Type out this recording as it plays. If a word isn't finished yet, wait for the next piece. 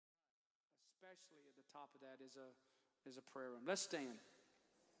especially at the top of that is a prayer room. Let's stand.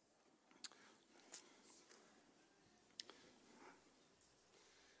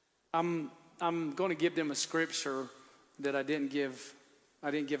 I'm going to give them a scripture that I didn't give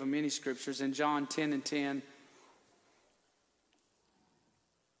them any scriptures. In John 10:10.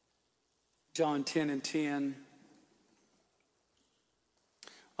 John 10:10.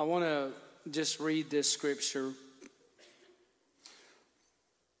 I want to just read this scripture.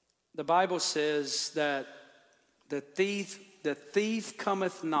 The Bible says that the thief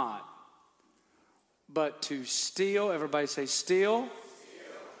cometh not, but to steal. Everybody say steal.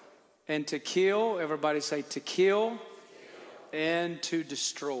 And to kill. Everybody say to kill. And to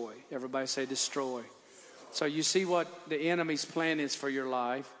destroy. Everybody say destroy. So you see what the enemy's plan is for your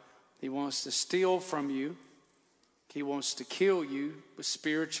life. He wants to steal from you. He wants to kill you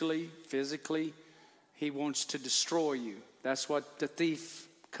spiritually, physically. He wants to destroy you. That's what the thief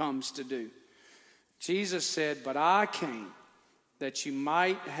comes to do. Jesus said, but I came that you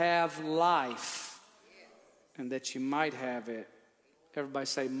might have life and that you might have it. Everybody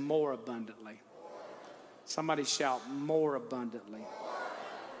say more abundantly. Somebody shout more abundantly.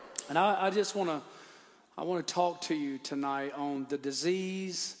 And I just want to talk to you tonight on the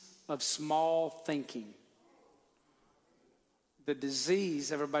disease of small thinking. The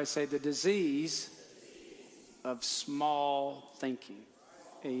disease, everybody say the disease of small thinking.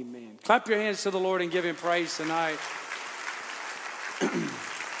 Amen. Clap your hands to the Lord and give him praise tonight.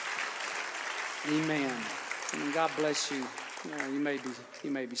 Amen. And God bless you.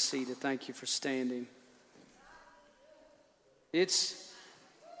 You may be seated. Thank you for standing.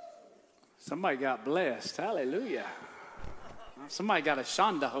 Somebody got blessed. Hallelujah. Somebody got a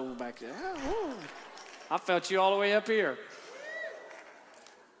shanda hole back there. Oh, I felt you all the way up here.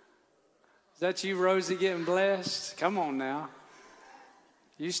 Is that you, Rosie, getting blessed? Come on now.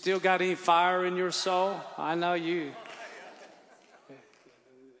 You still got any fire in your soul? I know you.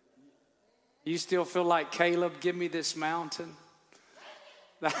 You still feel like Caleb, give me this mountain?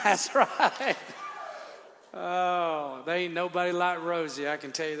 That's right. Oh, there ain't nobody like Rosie. I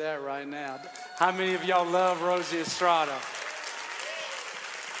can tell you that right now. How many of y'all love Rosie Estrada?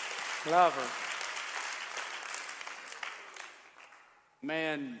 Love her.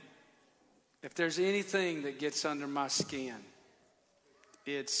 Man, if there's anything that gets under my skin,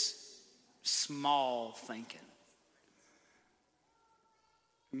 it's small thinking.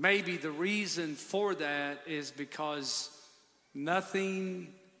 Maybe the reason for that is because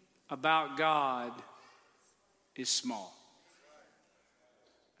nothing about God is small.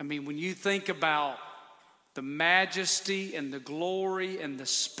 I mean, when you think about the majesty and the glory and the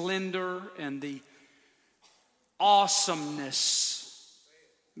splendor and the awesomeness,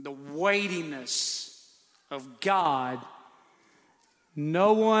 the weightiness of God,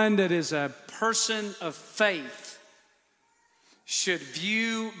 no one that is a person of faith should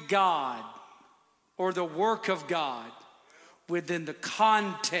view God or the work of God within the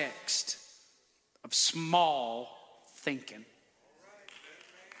context of small thinking.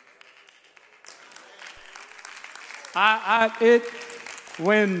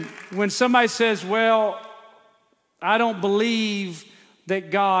 When somebody says, well, I don't believe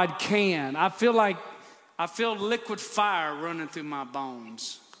that God can, I feel liquid fire running through my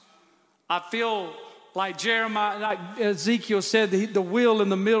bones. I feel like Jeremiah, like Ezekiel said, the wheel in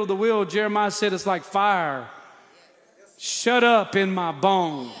the middle of the wheel, Jeremiah said it's like fire. Shut up in my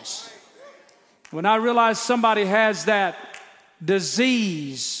bones. When I realize somebody has that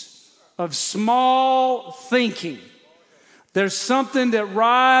disease of small thinking, there's something that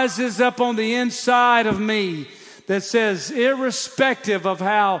rises up on the inside of me that says, irrespective of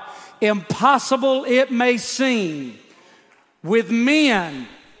how impossible it may seem, with men,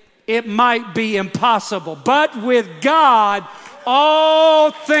 it might be impossible. But with God,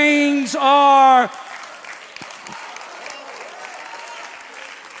 all things are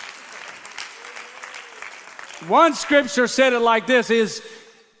One scripture said it like this, is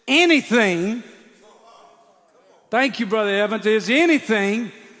anything, thank you, Brother Evans, is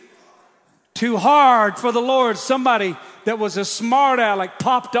anything too hard for the Lord? Somebody that was a smart aleck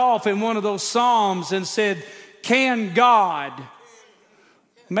popped off in one of those Psalms and said, can God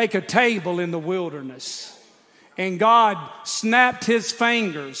make a table in the wilderness? And God snapped his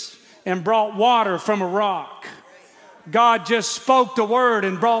fingers and brought water from a rock. God just spoke the word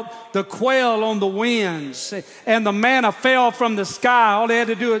and brought the quail on the winds, and the manna fell from the sky. All they had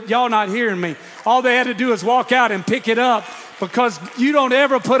to do is, y'all not hearing me, all they had to do is walk out and pick it up, because you don't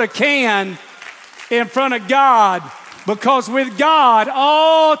ever put a can in front of God, because with God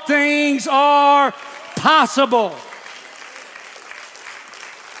all things are possible.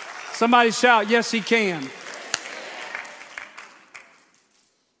 Somebody shout, yes, he can.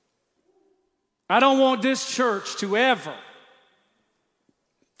 I don't want this church to ever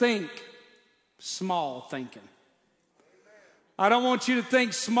think small thinking. I don't want you to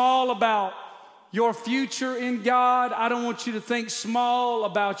think small about your future in God. I don't want you to think small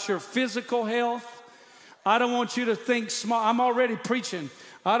about your physical health. I don't want you to think small. I'm already preaching.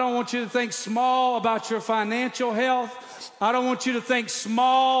 I don't want you to think small about your financial health. I don't want you to think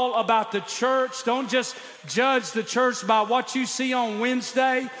small about the church. Don't just judge the church by what you see on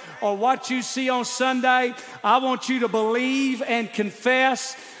Wednesday or what you see on Sunday. I want you to believe and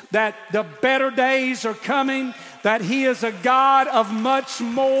confess that the better days are coming, that He is a God of much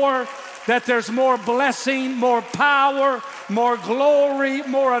more, that there's more blessing, more power, more glory,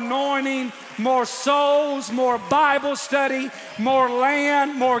 more anointing, more souls, more Bible study, more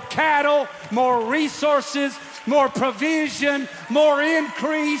land, more cattle, more resources, more provision, more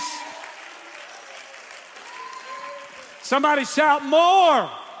increase. Somebody shout, more.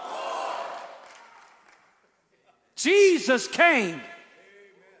 Jesus came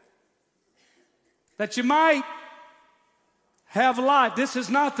that you might have life. This is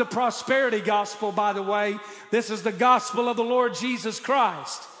not the prosperity gospel, by the way. This is the gospel of the Lord Jesus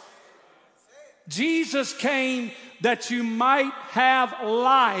Christ. Jesus came that you might have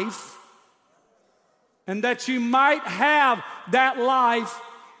life, and that you might have that life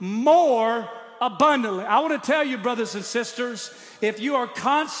more abundantly. I want to tell you, brothers and sisters, if you are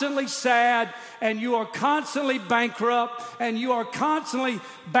constantly sad and you are constantly bankrupt and you are constantly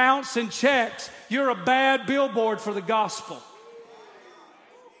bouncing checks, you're a bad billboard for the gospel.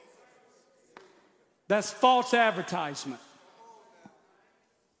 That's false advertisement.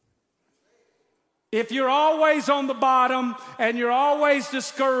 If you're always on the bottom and you're always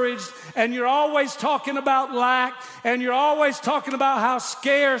discouraged and you're always talking about lack and you're always talking about how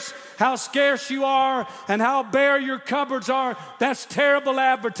scarce you are and how bare your cupboards are, that's terrible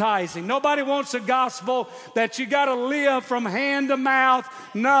advertising. Nobody wants a gospel that you got to live from hand to mouth.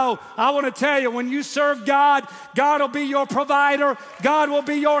 No, I want to tell you, when you serve God, God will be your provider. God will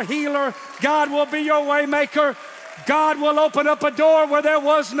be your healer. God will be your way maker. God will open up a door where there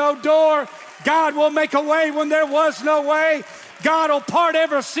was no door. God will make a way when there was no way. God will part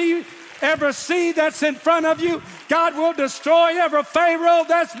every sea that's in front of you. God will destroy every Pharaoh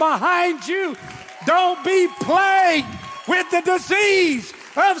that's behind you. Don't be plagued with the disease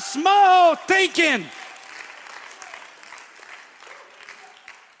of small thinking.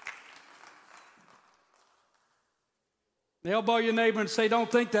 Elbow your neighbor and say,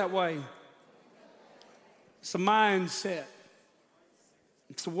 don't think that way. It's a mindset.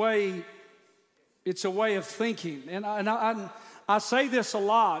 It's a way of thinking. And I say this a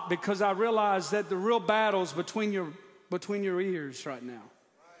lot because I realize that the real battle's between your ears right now.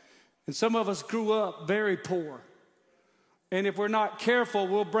 And some of us grew up very poor. And if we're not careful,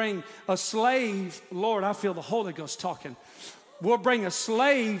 we'll bring a slave. Lord, I feel the Holy Ghost talking. We'll bring a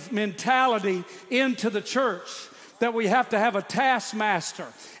slave mentality into the church, that we have to have a taskmaster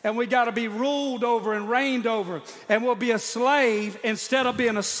and we got to be ruled over and reigned over, and we'll be a slave instead of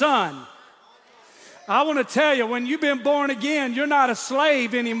being a son. I want to tell you, when you've been born again, you're not a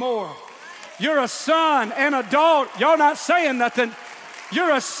slave anymore. You're a son and a daughter. Y'all not saying nothing.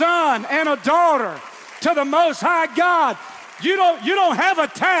 You're a son and a daughter to the Most High God. You don't have a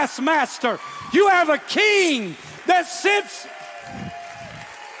taskmaster. You have a king that sits.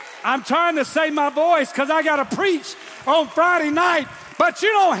 I'm trying to save my voice because I got to preach on Friday night. But you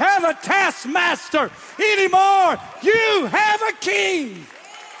don't have a taskmaster anymore. You have a king.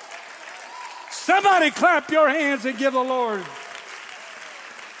 Somebody clap your hands and give the Lord.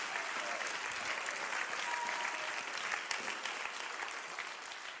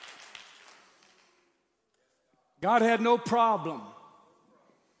 God had no problem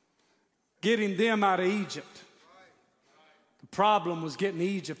getting them out of Egypt. The problem was getting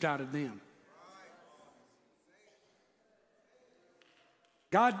Egypt out of them.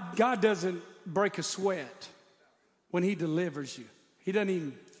 God doesn't break a sweat when He delivers you. He doesn't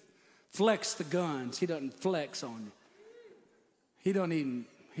even flex the guns. He doesn't flex on you.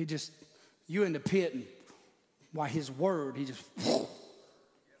 He just, you in the pit, and why His word, He just,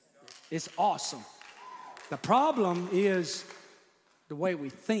 it's awesome. The problem is the way we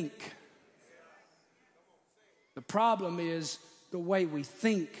think. The problem is the way we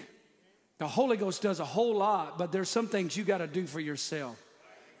think. The Holy Ghost does a whole lot, but there's some things you got to do for yourself.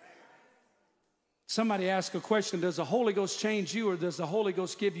 Somebody asked a question, does the Holy Ghost change you, or does the Holy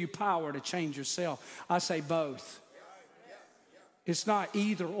Ghost give you power to change yourself? I say both. It's not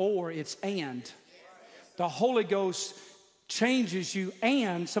either or, it's and. The Holy Ghost changes you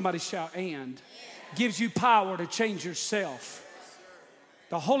and, somebody shout and, gives you power to change yourself.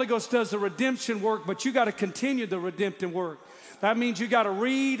 The Holy Ghost does the redemption work, but you got to continue the redemptive work. That means you got to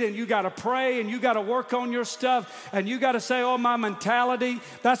read and you got to pray and you got to work on your stuff and you got to say, oh, my mentality,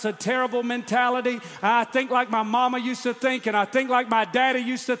 that's a terrible mentality. I think like my mama used to think, and I think like my daddy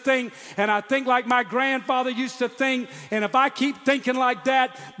used to think, and I think like my grandfather used to think. And if I keep thinking like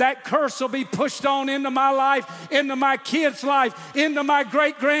that, that curse will be pushed on into my life, into my kids' life, into my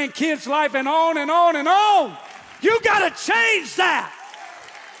great-grandkids' life, and on and on and on. You got to change that.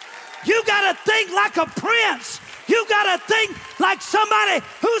 You got to think like a prince. You got to think like somebody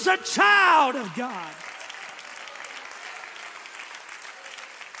who's a child of God.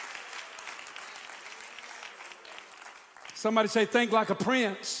 Somebody say, think like a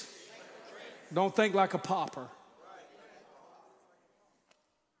prince. Don't think like a pauper.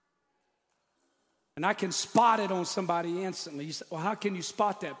 And I can spot it on somebody instantly. You say, well, how can you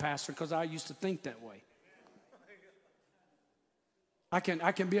spot that, Pastor? Because I used to think that way. I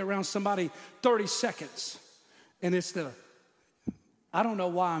can be around somebody 30 seconds. And it's I don't know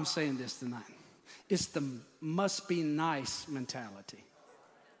why I'm saying this tonight. It's the must be nice mentality.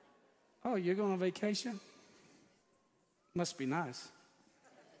 Oh, you're going on vacation? Must be nice.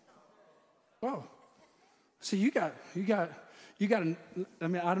 Oh, so you got I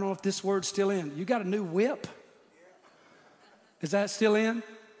don't know if this word's still in. You got a new whip? Is that still in?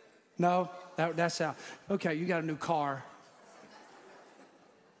 No, that's out. Okay, you got a new car.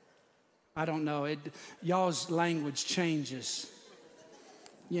 I don't know. Y'all's language changes.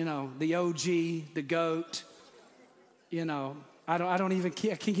 You know, the OG, the GOAT. You know, I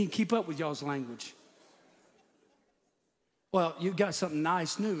can't keep up with y'all's language. Well, you got something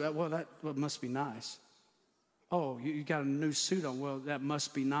nice new. Well, that must be nice. Oh, you got a new suit on. Well, that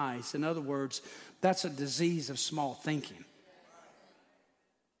must be nice. In other words, that's a disease of small thinking.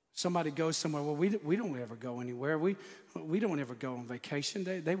 Somebody goes somewhere, well, we don't ever go anywhere. We don't ever go on vacation.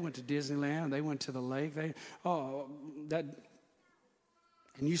 They went to Disneyland. They went to the lake. And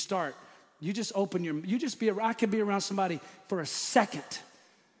you just open I can be around somebody for a second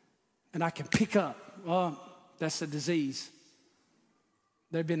and I can pick up, that's a disease.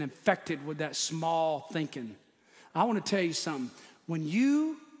 They've been infected with that small thinking. I want to tell you something. When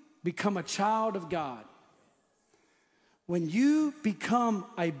you become a child of God, when you become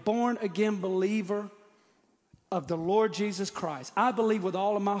a born-again believer of the Lord Jesus Christ, I believe with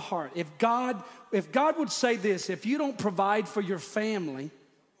all of my heart, if God would say this, if you don't provide for your family,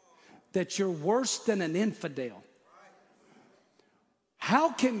 that you're worse than an infidel.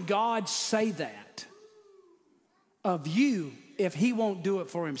 How can God say that of you if he won't do it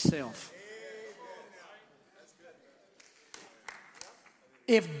for himself?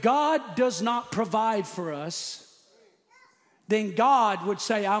 If God does not provide for us, then God would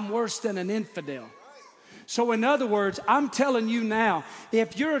say, I'm worse than an infidel. So in other words, I'm telling you now,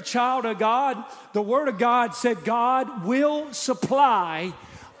 if you're a child of God, the Word of God said God will supply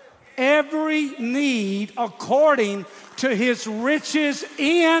every need according to his riches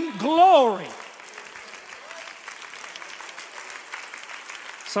in glory.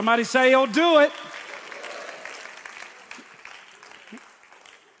 Somebody say he'll do it.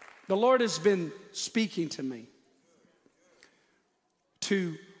 The Lord has been speaking to me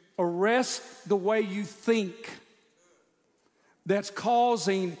to arrest the way you think that's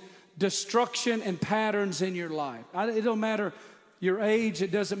causing destruction and patterns in your life. It don't matter your age.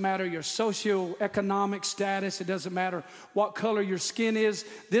 It doesn't matter your socioeconomic status. It doesn't matter what color your skin is.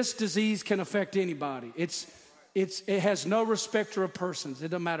 This disease can affect anybody. It has no respecter of persons. It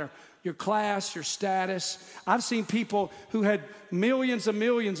doesn't matter your class, your status. I've seen people who had millions and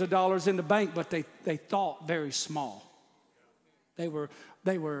millions of dollars in the bank, but they thought very small. They were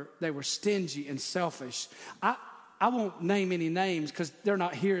stingy and selfish. I won't name any names because they're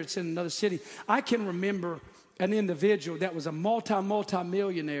not here. It's in another city. I can remember an individual that was a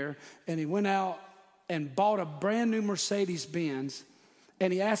multi-millionaire, and he went out and bought a brand new Mercedes-Benz,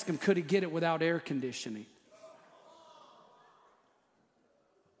 and he asked him, could he get it without air conditioning?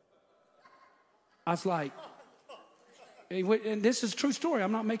 I was like, and this is a true story.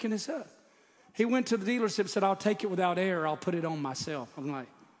 I'm not making this up. He went to the dealership and said, I'll take it without air. I'll put it on myself. I'm like,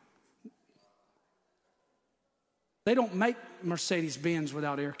 they don't make Mercedes-Benz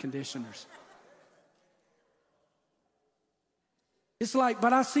without air conditioners. It's like,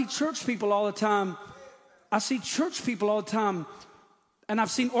 but I see church people all the time. And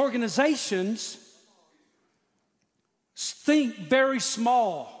I've seen organizations think very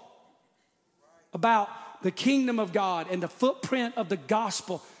small about the kingdom of God and the footprint of the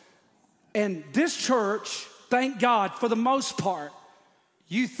gospel. And this church thank God, for the most part,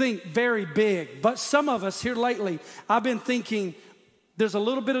 you think very big. But some of us here lately, I've been thinking there's a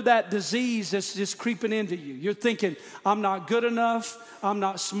little bit of that disease that's just creeping into you. You're thinking, I'm not good enough. I'm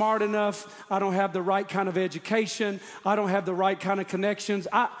not smart enough. I don't have the right kind of education. I don't have the right kind of connections.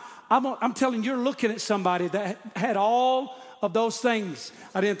 I'm telling you, you're looking at somebody that had all of those things.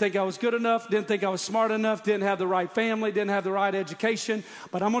 I didn't think I was good enough, didn't think I was smart enough, didn't have the right family, didn't have the right education.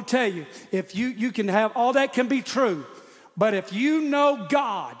 But I'm going to tell you, if you can have, all that can be true. But if you know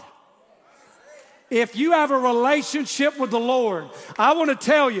God, if you have a relationship with the Lord, I want to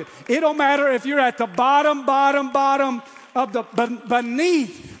tell you, it don't matter if you're at the bottom of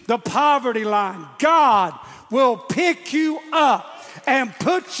beneath the poverty line. God will pick you up and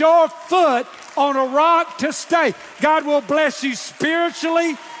put your foot on a rock to stay. God will bless you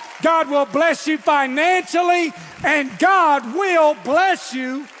spiritually. God will bless you financially. And God will bless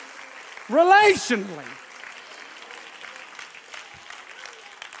you relationally.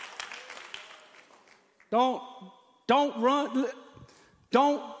 Don't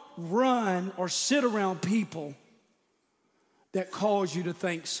run or sit around people that cause you to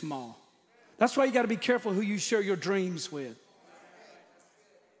think small. That's why you got to be careful who you share your dreams with.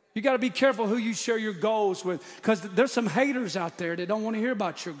 You got to be careful who you share your goals with, because there's some haters out there that don't want to hear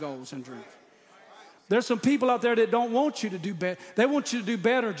about your goals and dreams. There's some people out there that don't want you to do better. They want you to do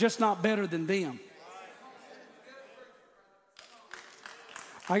better, just not better than them.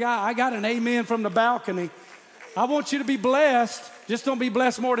 I got an amen from the balcony. I want you to be blessed. Just don't be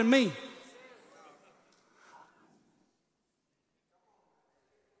blessed more than me.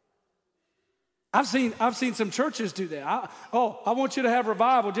 I've seen some churches do that. I want you to have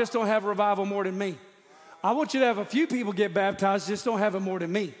revival. Just don't have revival more than me. I want you to have a few people get baptized. Just don't have it more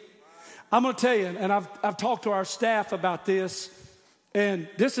than me. I'm going to tell you, and I've talked to our staff about this, and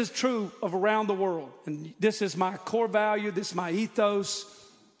this is true of around the world. And this is my core value. This is my ethos.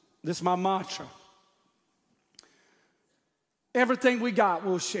 This is my mantra. Everything we got,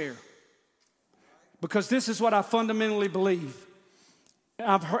 we'll share. Because this is what I fundamentally believe.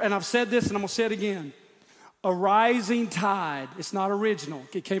 I've said this, and I'm going to say it again. A rising tide, it's not original.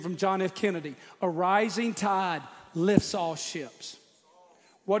 It came from John F. Kennedy. A rising tide lifts all ships.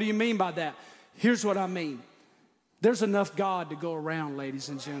 What do you mean by that? Here's what I mean. There's enough God to go around, ladies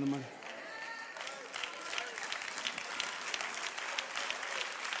and gentlemen.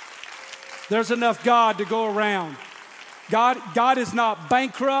 There's enough God to go around. God is not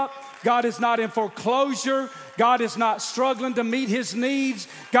bankrupt. God is not in foreclosure. God is not struggling to meet his needs.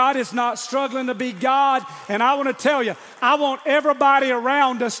 God is not struggling to be God. And I want to tell you, I want everybody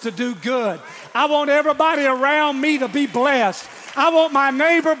around us to do good. I want everybody around me to be blessed. I want my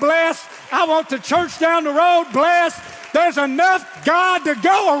neighbor blessed. I want the church down the road blessed. There's enough God to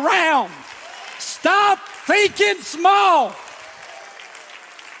go around. Stop thinking small.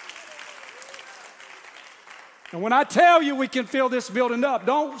 And when I tell you we can fill this building up,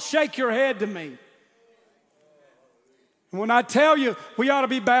 don't shake your head to me. And when I tell you we ought to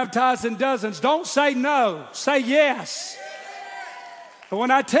be baptized in dozens, don't say no, say yes. And when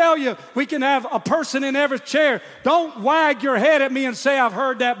I tell you we can have a person in every chair, don't wag your head at me and say I've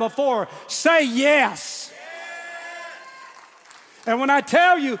heard that before. Say yes. And when I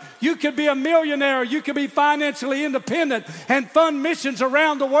tell you you could be a millionaire, you could be financially independent and fund missions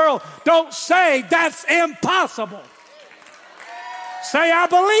around the world, don't say that's impossible. Say I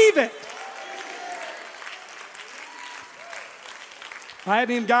believe it. I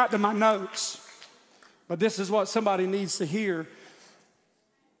hadn't even got to my notes, but this is what somebody needs to hear.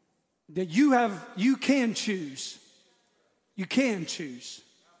 That you can choose. You can choose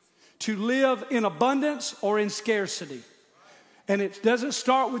to live in abundance or in scarcity. And it doesn't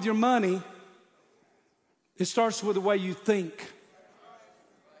start with your money. It starts with the way you think.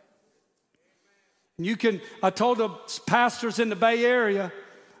 And I told the pastors in the Bay Area,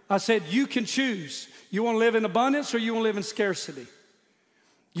 I said, you can choose. You want to live in abundance or you want to live in scarcity?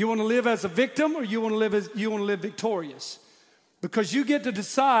 You want to live as a victim or you want to live victorious? Because you get to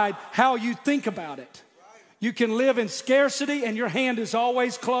decide how you think about it. You can live in scarcity and your hand is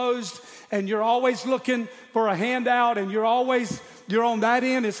always closed and you're always looking for a handout and you're on that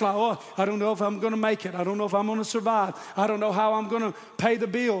end. It's like, oh, I don't know if I'm going to make it. I don't know if I'm going to survive. I don't know how I'm going to pay the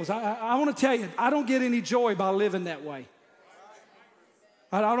bills. I want to tell you, I don't get any joy by living that way.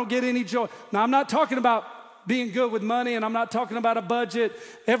 I don't get any joy. Now, I'm not talking about being good with money, and I'm not talking about a budget.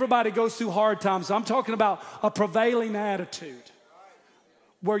 Everybody goes through hard times. I'm talking about a prevailing attitude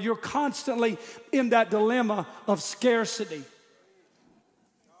where you're constantly in that dilemma of scarcity.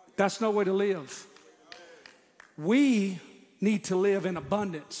 That's no way to live. We need to live in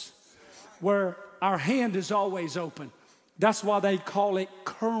abundance where our hand is always open. That's why they call it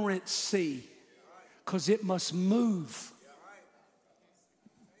currency, because it must move.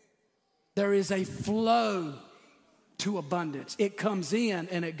 There is a flow to abundance. It comes in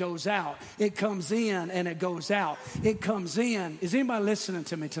and it goes out. It comes in and it goes out. It comes in. Is anybody listening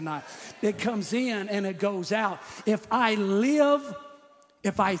to me tonight? It comes in and it goes out. If I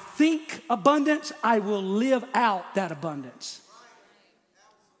think abundance, I will live out that abundance.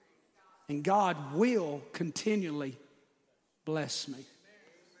 And God will continually bless me.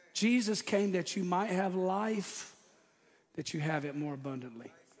 Jesus came that you might have life, that you have it more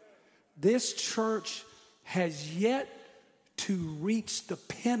abundantly. This church has yet to reach the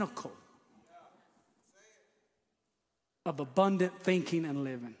pinnacle of abundant thinking and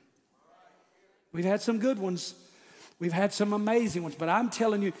living. We've had some good ones. We've had some amazing ones. But I'm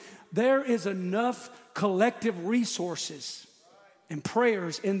telling you, there is enough collective resources and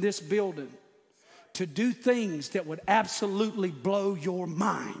prayers in this building to do things that would absolutely blow your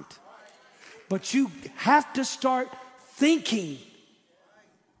mind. But you have to start thinking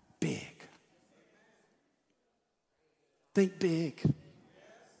big. Think big.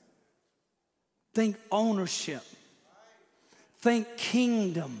 Think ownership. Think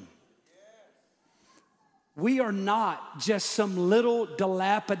kingdom. We are not just some little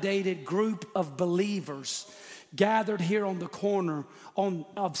dilapidated group of believers gathered here on the corner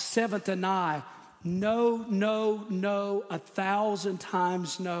of 7th and I. No, no, no, 1,000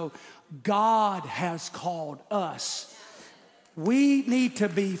 times no. God has called us. We need to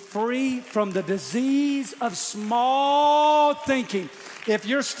be free from the disease of small thinking. If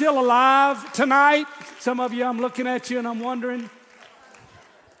you're still alive tonight, some of you, I'm looking at you and I'm wondering,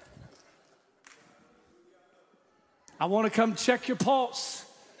 I want to come check your pulse.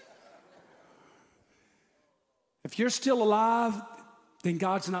 If you're still alive, then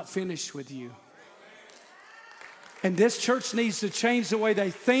God's not finished with you. And this church needs to change the way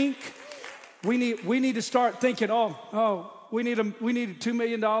they think. We need to start thinking, we need $2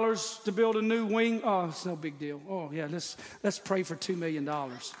 million to build a new wing. Oh, it's no big deal. Oh, yeah, let's pray for $2 million.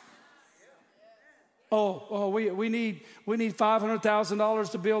 We need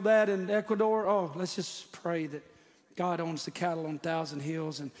 $500,000 to build that in Ecuador. Oh, let's just pray that God owns the cattle on 1,000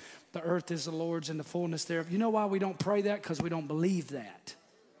 hills and the earth is the Lord's and the fullness thereof. You know why we don't pray that? Because we don't believe that.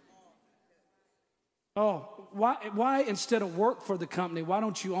 Oh, why instead of work for the company, why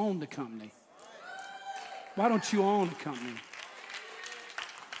don't you own the company? Why don't you own a company?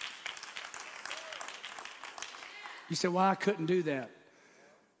 You say, well, I couldn't do that.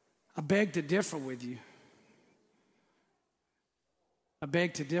 I beg to differ with you. I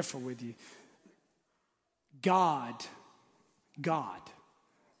beg to differ with you. God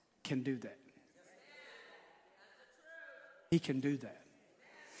can do that. He can do that.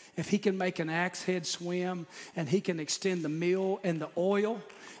 If he can make an axe head swim and he can extend the meal and the oil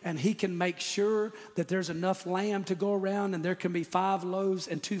and he can make sure that there's enough lamb to go around and there can be 5 loaves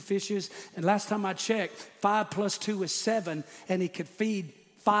and 2 fishes. And last time I checked, 5 plus 2 is 7 and he could feed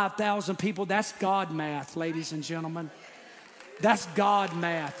 5,000 people. That's God math, ladies and gentlemen. That's God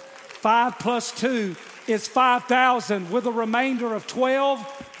math. 5 plus 2 is 5,000 with a remainder of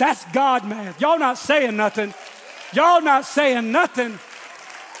 12. That's God math. Y'all not saying nothing. Y'all not saying nothing.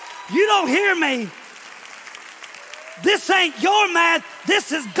 You don't hear me. This ain't your math.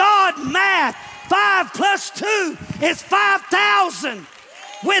 This is God math. 5 plus 2 is 5,000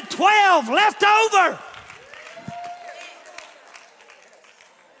 with 12 left over.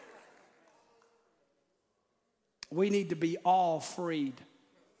 We need to be all freed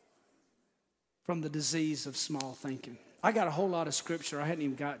from the disease of small thinking. I got a whole lot of scripture I hadn't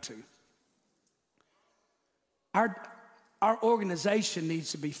even got to. Our organization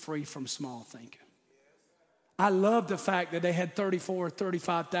needs to be free from small thinking. I love the fact that they had 34 or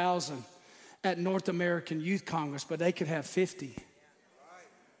 35,000 at North American Youth Congress, but they could have 50.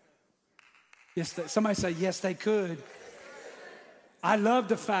 Yes, somebody say, yes, they could. I love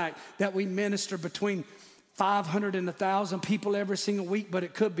the fact that we minister between 500 and 1,000 people every single week, but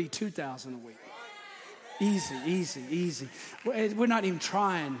it could be 2,000 a week. Easy, easy, easy. We're not even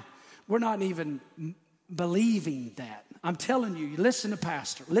trying. We're not even believing that. I'm telling you, listen to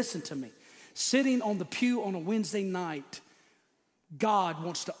Pastor, listen to me. Sitting on the pew on a Wednesday night, God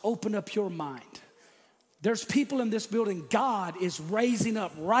wants to open up your mind. There's people in this building God is raising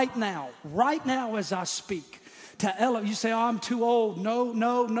up right now as I speak. You say, oh, I'm too old.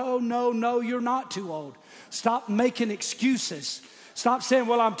 No, you're not too old. Stop making excuses. Stop saying,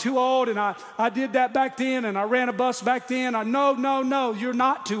 well, I'm too old and I did that back then and I ran a bus back then. No, you're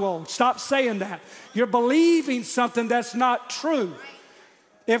not too old. Stop saying that. You're believing something that's not true.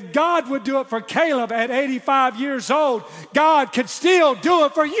 If God would do it for Caleb at 85 years old, God could still do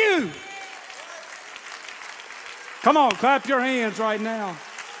it for you. Come on, clap your hands right now.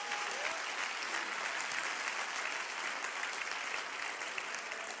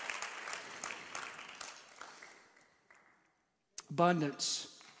 Abundance,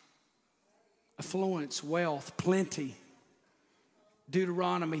 affluence, wealth, plenty.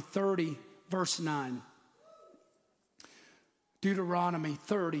 Deuteronomy 30, verse 9. Deuteronomy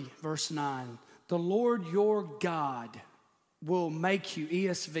 30, verse 9. The Lord your God will make you,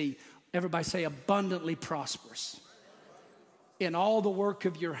 ESV, everybody say abundantly prosperous. In all the work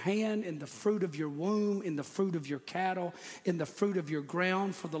of your hand, in the fruit of your womb, in the fruit of your cattle, in the fruit of your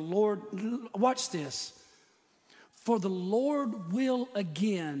ground. For the Lord, watch this. For the Lord will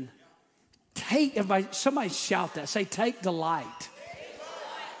again take, everybody, somebody shout that. Say, take delight.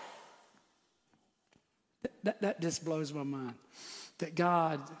 That just blows my mind. That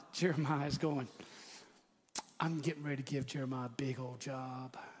God, Jeremiah is going, I'm getting ready to give Jeremiah a big old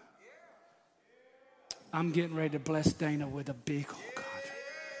job. I'm getting ready to bless Dana with a big old contract.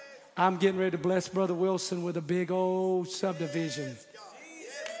 I'm getting ready to bless Brother Wilson with a big old subdivision.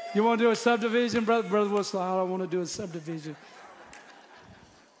 You want to do a subdivision, Brother Wilson? I don't want to do a subdivision.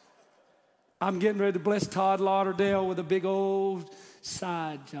 I'm getting ready to bless Todd Lauderdale with a big old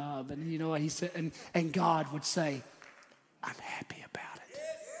side job. And you know what he said? And God would say, I'm happy about it.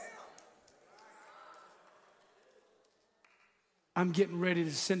 I'm getting ready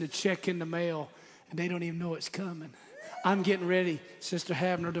to send a check in the mail, and they don't even know it's coming. I'm getting ready, Sister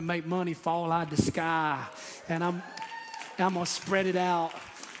Havner, to make money fall out of the sky. And I'm going to spread it out.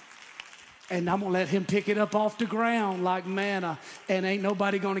 And I'm going to let him pick it up off the ground like manna. And ain't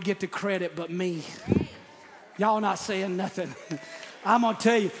nobody going to get the credit but me. Y'all not saying nothing. I'm going to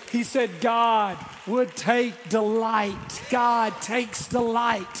tell you, he said God would take delight. God takes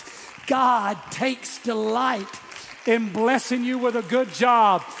delight. God takes delight in blessing you with a good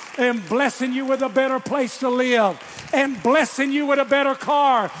job, and blessing you with a better place to live, and blessing you with a better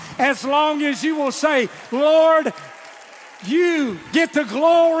car, as long as you will say, Lord, you get the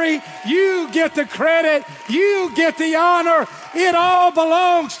glory, you get the credit, you get the honor. It all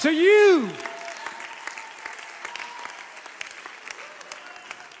belongs to you.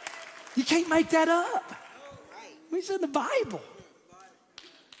 You can't make that up. It's in the Bible.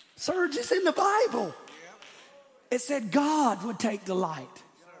 Serge, it's in the Bible. It said God would take delight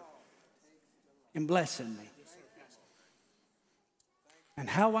in blessing me. And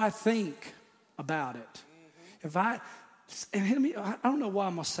how I think about it. I don't know why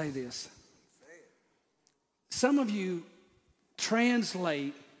I'm going to say this. Some of you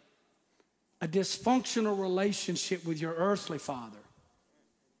translate a dysfunctional relationship with your earthly father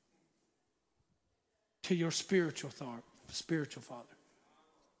to your spiritual father.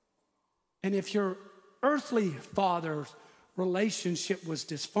 And if your earthly father's relationship was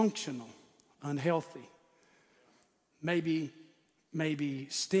dysfunctional, unhealthy, maybe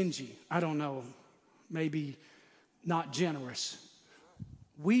stingy, I don't know, maybe not generous,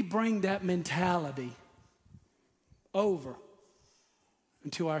 we bring that mentality over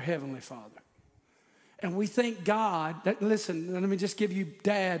into our Heavenly Father. And we think God, listen, let me just give you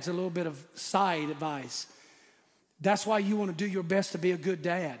dads a little bit of side advice. That's why you want to do your best to be a good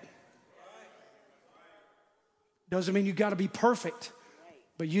dad. Doesn't mean you got to be perfect,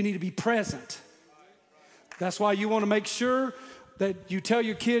 but you need to be present. That's why you want to make sure that you tell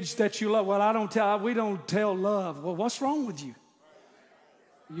your kids that you love. Well, we don't tell love. Well, what's wrong with you?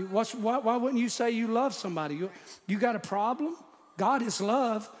 Why wouldn't you say you love somebody? You got a problem? God is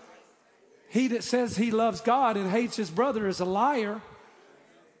love. He that says he loves God and hates his brother is a liar.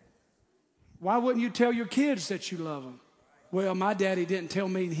 Why wouldn't you tell your kids that you love them? Well, my daddy didn't tell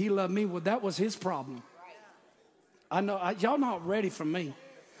me he loved me. Well, that was his problem. I know y'all not ready for me.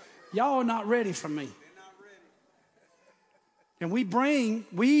 Y'all are not ready for me. And we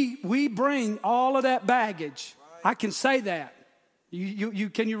bring all of that baggage. I can say that.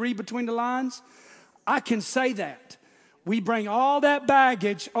 Can you read between the lines? I can say that. We bring all that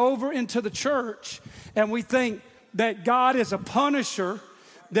baggage over into the church, and we think that God is a punisher,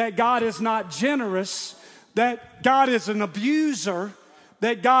 that God is not generous, that God is an abuser,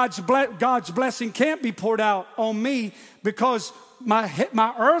 that God's blessing can't be poured out on me because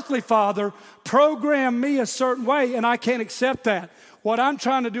my earthly father programmed me a certain way, and I can't accept that. What I'm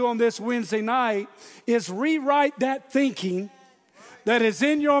trying to do on this Wednesday night is rewrite that thinking that is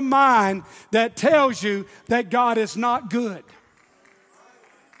in your mind that tells you that God is not good,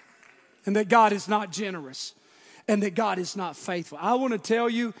 and that God is not generous, and that God is not faithful. I want to tell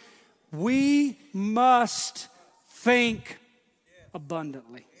you, we must think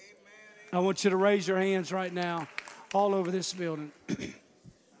abundantly. I want you to raise your hands right now all over this building.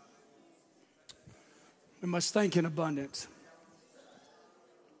 We must think in abundance.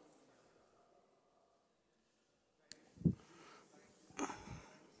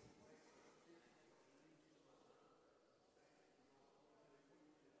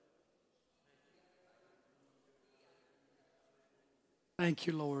 Thank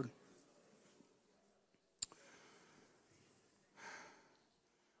you, Lord.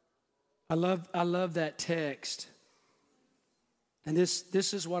 I love that text. And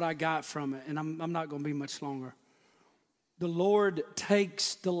this is what I got from it, and I'm not going to be much longer. The Lord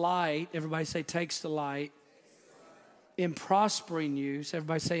takes delight, everybody say takes delight, in prospering you. So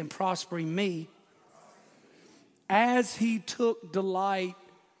everybody say in prospering me, as he took delight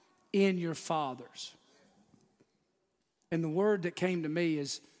in your fathers. And the word that came to me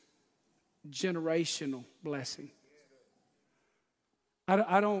is generational blessing.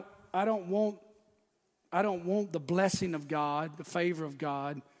 I don't want the blessing of God, the favor of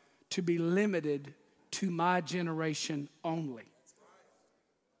God, to be limited to my generation only.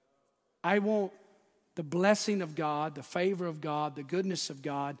 I want the blessing of God, the favor of God, the goodness of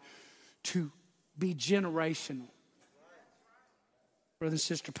God to be generational. Brother and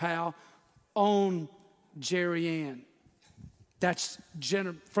Sister Powell, on Jerry Ann. That's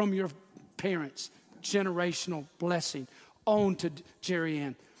from your parents, generational blessing. On to Jerry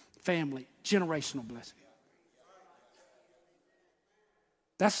Ann family, generational blessing.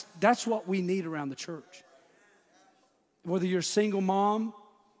 That's what we need around the church. Whether you're a single mom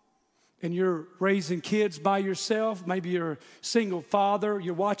and you're raising kids by yourself, maybe you're a single father,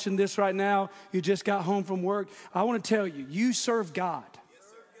 you're watching this right now, you just got home from work. I want to tell you, you serve God.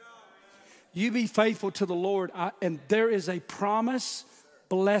 You be faithful to the Lord, and there is a promise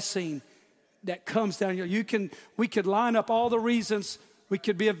blessing that comes down here. We could line up all the reasons we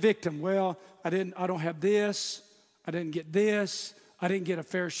could be a victim. Well, I don't have this. I didn't get this. I didn't get a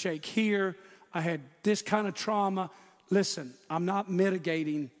fair shake here. I had this kind of trauma. Listen, I'm not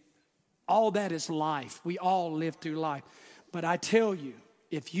mitigating. All that is life. We all live through life. But I tell you,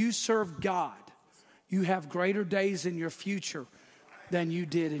 if you serve God, you have greater days in your future than you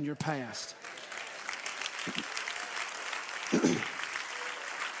did in your past.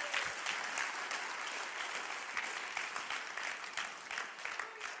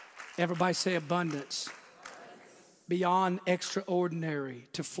 Everybody say abundance. Beyond extraordinary,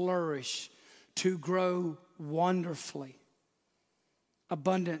 to flourish, to grow wonderfully.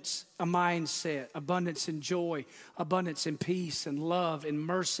 Abundance, a mindset, abundance in joy, abundance in peace and love and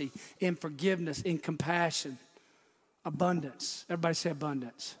mercy, in forgiveness, in compassion. Abundance. Everybody say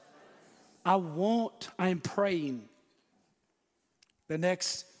abundance. I'm praying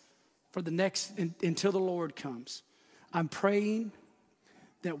until the Lord comes. I'm praying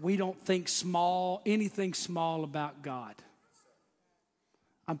that we don't think anything small about God.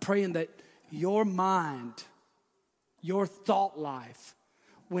 I'm praying that your mind, your thought life,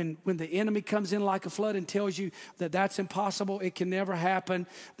 when the enemy comes in like a flood and tells you that that's impossible, it can never happen,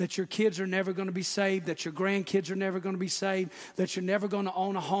 that your kids are never going to be saved, that your grandkids are never going to be saved, that you're never going to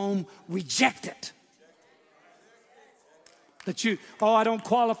own a home, reject it. That I don't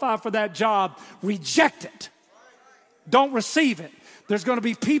qualify for that job, reject it. Don't receive it. There's going to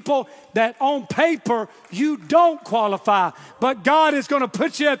be people that on paper you don't qualify, but God is going to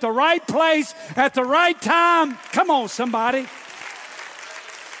put you at the right place at the right time. Come on, somebody.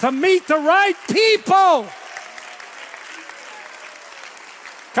 To meet the right people.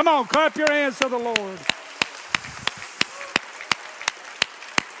 Come on, clap your hands to the Lord.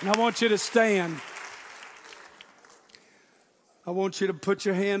 And I want you to stand. I want you to put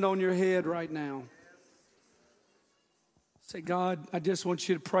your hand on your head right now. Say, God, I just want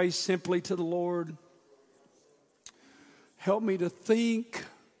you to pray simply to the Lord. Help me to think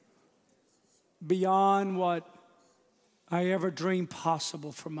beyond what I ever dreamed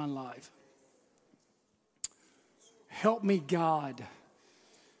possible for my life. Help me, God,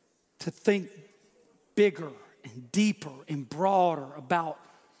 to think bigger and deeper and broader about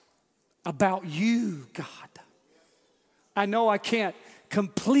you, God. I know I can't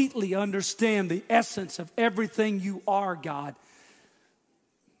completely understand the essence of everything you are, God,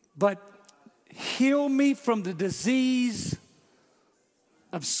 but heal me from the disease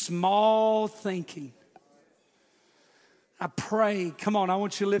of small thinking. I pray. Come on, I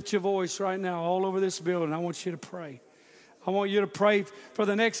want you to lift your voice right now all over this building. I want you to pray. I want you to pray for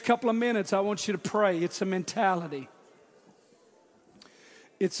the next couple of minutes. I want you to pray. It's a mentality.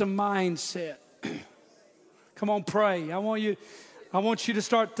 It's a mindset. Come on, pray. I want you to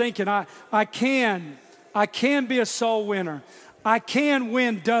start thinking, I can be a soul winner. I can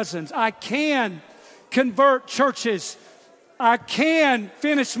win dozens. I can convert churches. I can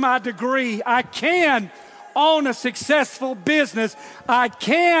finish my degree. I can own a successful business. I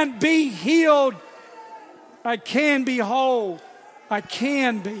can be healed. I can be whole. I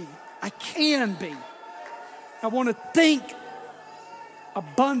can be. I can be. I want to think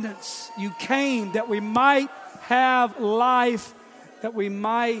abundance. You came that we might have life, that we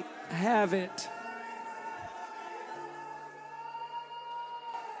might have it.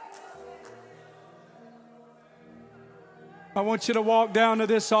 I want you to walk down to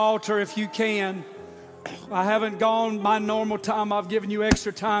this altar if you can. I haven't gone my normal time. I've given you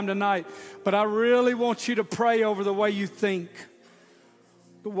extra time tonight. But I really want you to pray over the way you think.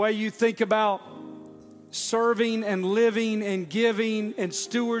 The way you think about serving and living and giving and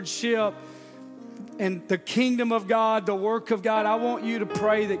stewardship and the kingdom of God, the work of God. I want you to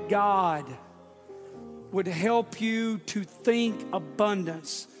pray that God would help you to think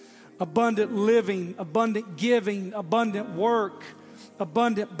abundance. Abundant living, abundant giving, abundant work,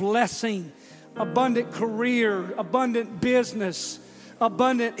 abundant blessing, abundant career, abundant business,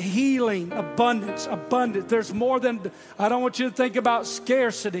 abundant healing, abundance. There's more than, I don't want you to think about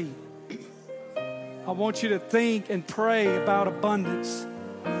scarcity. I want you to think and pray about abundance.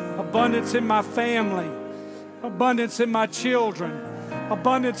 Abundance in my family, abundance in my children,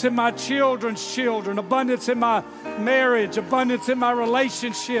 abundance in my children's children, abundance in my marriage, abundance in my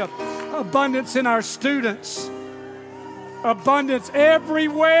relationship, abundance in our students, abundance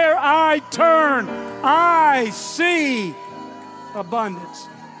everywhere I turn. I see abundance.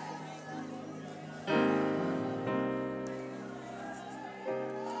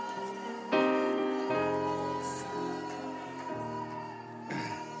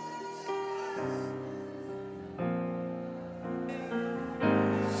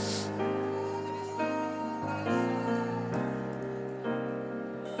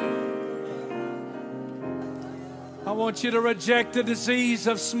 I want you to reject the disease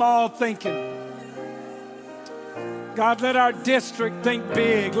of small thinking. God, let our district think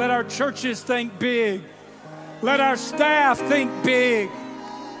big. Let our churches think big. Let our staff think big.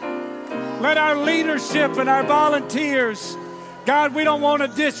 Let our leadership and our volunteers, God, we don't want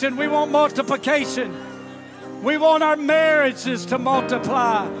addition. We want multiplication. We want our marriages to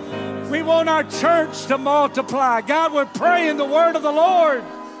multiply. We want our church to multiply. God, we're praying the word of the Lord.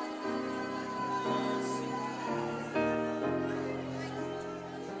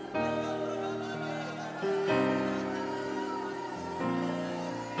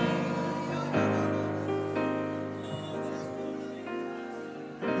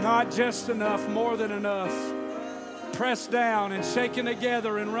 Not just enough, more than enough. Pressed down and shaken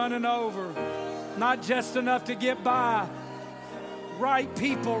together and running over. Not just enough to get by. Right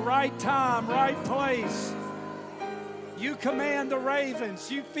people, right time, right place. You command the ravens.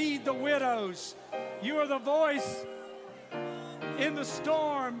 You feed the widows. You are the voice in the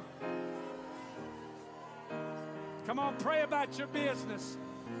storm. Come on, pray about your business.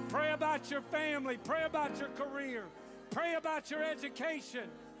 Pray about your family. Pray about your career. Pray about your education.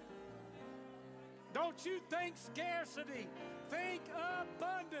 Don't you think scarcity. Think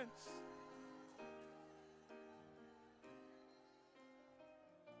abundance.